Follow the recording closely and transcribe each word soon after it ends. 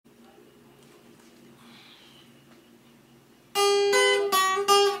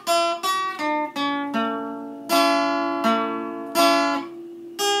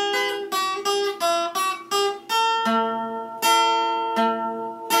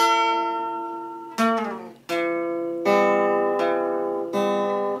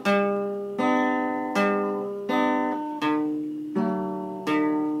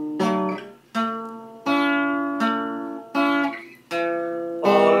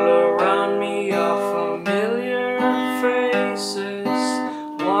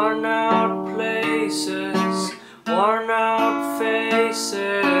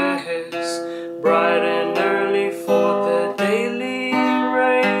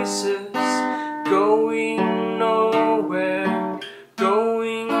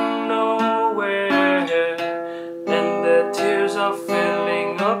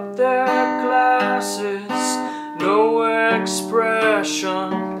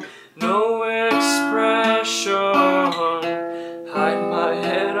no expression. Hide my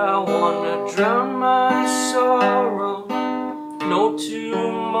head, I wanna drown my sorrow. No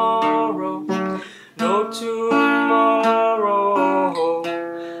tomorrow, no tomorrow.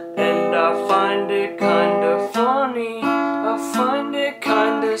 And I find it kinda funny, I find it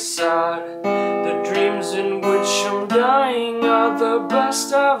kinda sad. The dreams in which I'm dying are the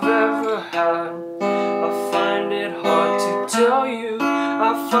best I've ever had. I find it hard to tell you,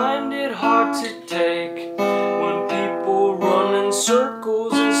 I find it hard to take. When people run in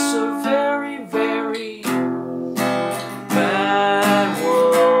circles, it's a very, very bad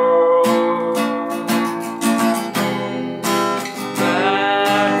world.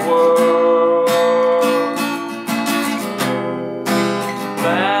 Bad world.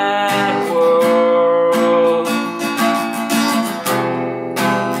 Bad world.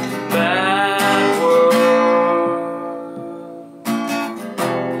 Bad world.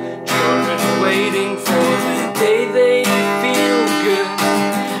 Children waiting for the day they feel good.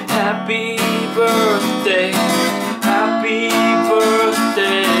 Happy birthday, happy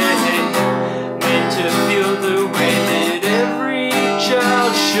birthday. Made to feel the way that every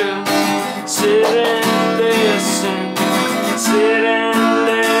child should. Sit and listen, sit and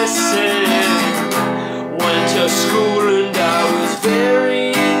listen. Went to school and I was very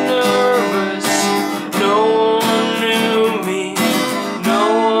nervous. No one knew me, no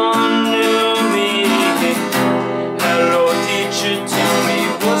one knew me. Hello teacher, tell me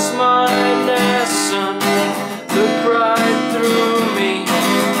what's my lesson. Look right through me,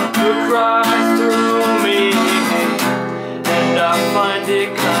 look right through me. And I find it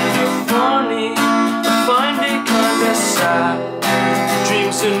kind